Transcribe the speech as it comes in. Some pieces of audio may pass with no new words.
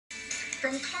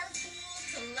From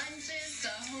carpool to lunches to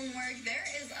homework, there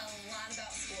is a lot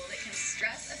about school that can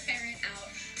stress a parent out,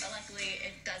 but luckily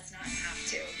it does not have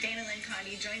to. GANEL-LYN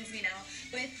joins me now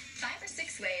with 5 or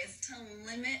 6 ways to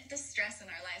limit the stress in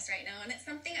our lives right now, and it's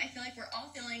something I feel like we're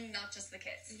all feeling, not just the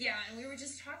kids. Yeah, and we were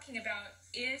just talking about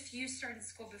if you started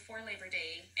school before Labor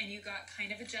Day and you got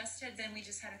kind of adjusted, then we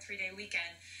just had a 3-day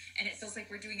weekend, and it feels like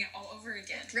we're doing it all over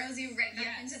again. It throws you right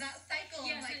back into that cycle.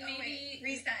 Yes, like, and maybe,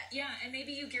 reset. Yeah, and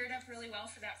maybe you geared up really well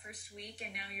for that first week,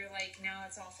 and now you're like, now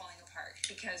it's all falling apart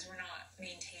because we're not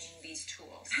maintaining these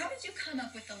tools. How did you come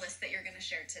up with the list that you're going to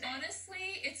share today?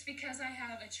 Honestly, it's because I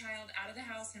have a child out of the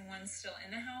house and one still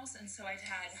in the house, and so I've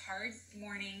had hard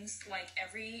mornings like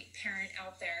every parent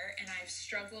out there, and I've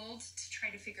struggled to try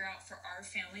to figure out for our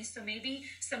family. So maybe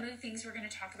some of the things we're going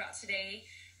to talk about today,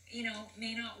 you know,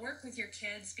 may not work with your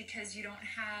kids because you don't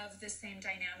have the same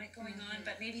dynamic going on,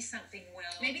 but maybe something will.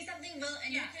 Maybe something will,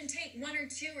 and you can take 1 or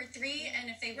 2 or 3, and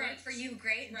if they work for you,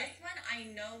 great. This one I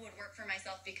know would work for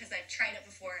myself because I've tried it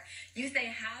before. You say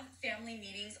have family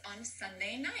meetings on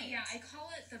Sunday night. Yeah, I call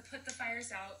it the put the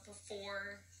fires out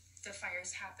before the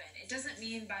fires happen. It doesn't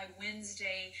mean by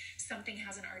Wednesday something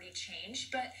hasn't already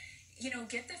changed, but, you know,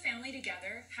 get the family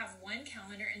together, have one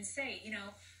calendar, and say, you know,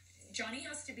 Johnny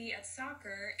has to be at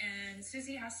soccer and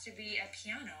Susie has to be at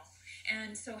piano.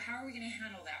 And so how are we going to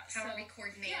handle that? How are we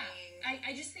coordinating? Yeah,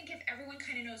 I just think if everyone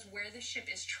kind of knows where the ship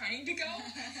is trying to go,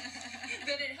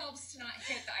 then it helps to not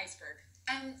hit the iceberg.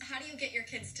 How do you get your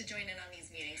kids to join in on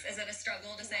these meetings? Is it a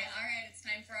struggle to say, all right, it's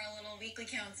time for our little weekly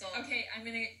council? Okay, I'm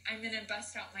gonna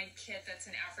bust out my kid that's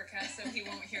in Africa, so he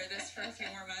won't hear this for a few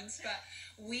more months. But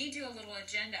we do a little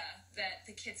agenda that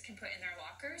the kids can put in their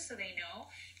locker so they know.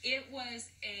 It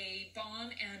was a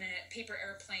bomb and a paper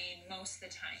airplane most of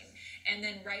the time. And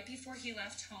then right before he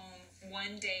left home,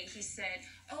 one day he said,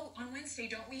 oh, on Wednesday,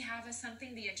 don't we have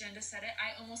something? The agenda said it.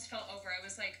 I almost fell over. I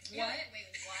was like, what? Wait,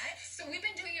 what? So we've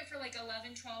been doing it for like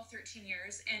 11, 12, 13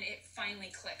 years, and it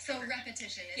finally clicked. So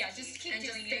repetition is key. Just keep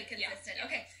doing stay it. Consistent. Yeah.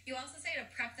 Okay, you also say to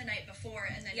prep the night before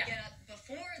and then get up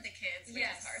before the kids, which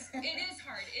is hard. It is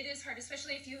hard. It is hard,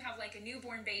 especially if you have like a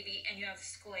newborn baby and you have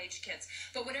school-age kids.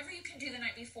 But whatever you can do the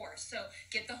night before. So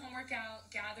get the homework out,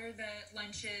 gather the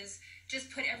lunches, just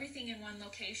put everything in one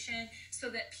location so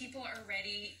that people are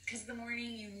ready, because the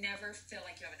morning you never feel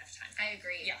like you have enough time. I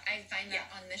agree. Yeah. I find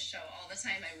that on this show all the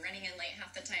time. I'm running in late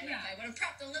half the time. Yeah. If I would have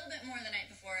prepped a little bit more the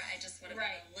night before, I just would have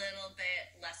been a little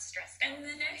bit less stressed out. And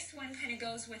the next one kind of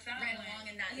goes with that right along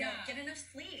in that note. Get enough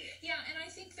sleep. Yeah, and I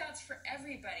think that's for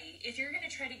everybody. If you're going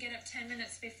to try to get up 10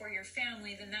 minutes before your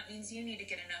family, then that means you need to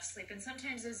get enough sleep. And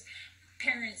sometimes as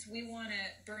parents, we want to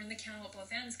burn the candle at both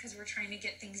ends because we're trying to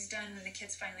get things done when the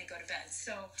kids finally go to bed.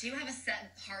 So, do you have a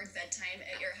set hard bedtime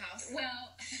at your house? Well,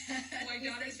 my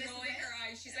daughter's rolling her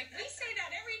eyes. She's like, we say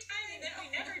that every time and then we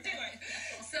never do it.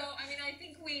 So, I mean, I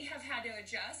think we have had to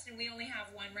adjust, and we only have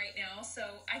one right now. So,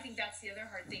 I think that's the other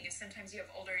hard thing is sometimes you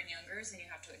have older and youngers and you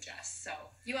have to adjust. So,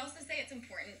 you also say it's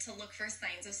important to look for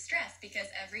signs of stress because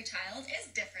every child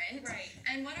is different. Right.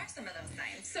 And what are some of those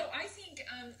signs? So, I think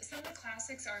some of the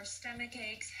classics are stomach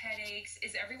aches, headaches.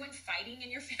 Is everyone fighting in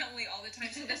your family all the time?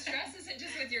 So the stress isn't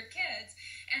just with your kids.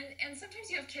 And sometimes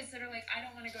you have kids that are like, I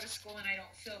don't want to go to school and I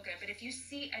don't feel good. But if you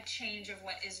see a change of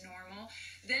what is normal,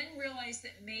 then realize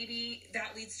that maybe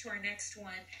that leads to our next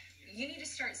one. You need to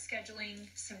start scheduling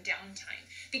some downtime,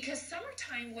 because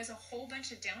summertime was a whole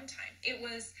bunch of downtime. It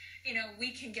was, you know,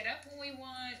 we can get up when we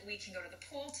want, we can go to the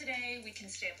pool today, we can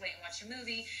stay up late and watch a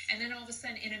movie, and then all of a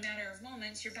sudden, in a matter of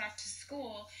moments, you're back to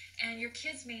school, and your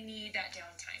kids may need that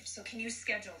downtime. So can you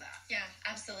schedule that? Yeah,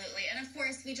 absolutely. And of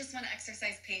course, we just want to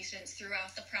exercise patience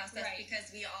throughout the process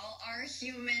because we all are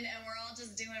human and we're all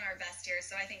just doing our best here.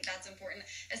 So I think that's important,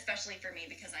 especially for me,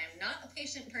 because I am not a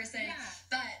patient person. Yeah.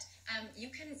 But you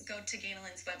can go to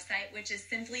GANEL-LYN's website, which is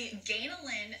simply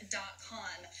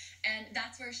GANEL-LYN.com, and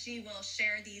that's where she will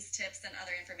share these tips and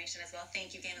other information as well.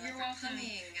 Thank you, GANEL-LYN, for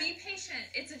coming. Be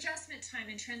patient. It's adjustment time,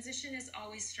 and transition is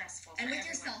always stressful. And with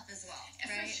yourself as well,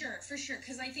 right? For sure.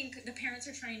 Because I think the parents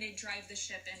are trying to drive the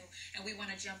ship, and we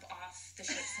want to jump off the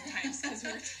ship sometimes because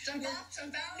we're jump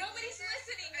out. Nobody's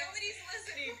listening.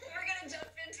 We're gonna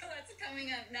jump into what's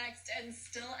coming up next, and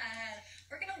still ahead,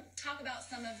 we're gonna talk about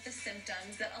some of the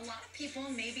symptoms that a lot of people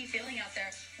may be feeling out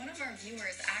there. One of our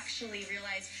viewers actually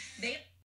realized they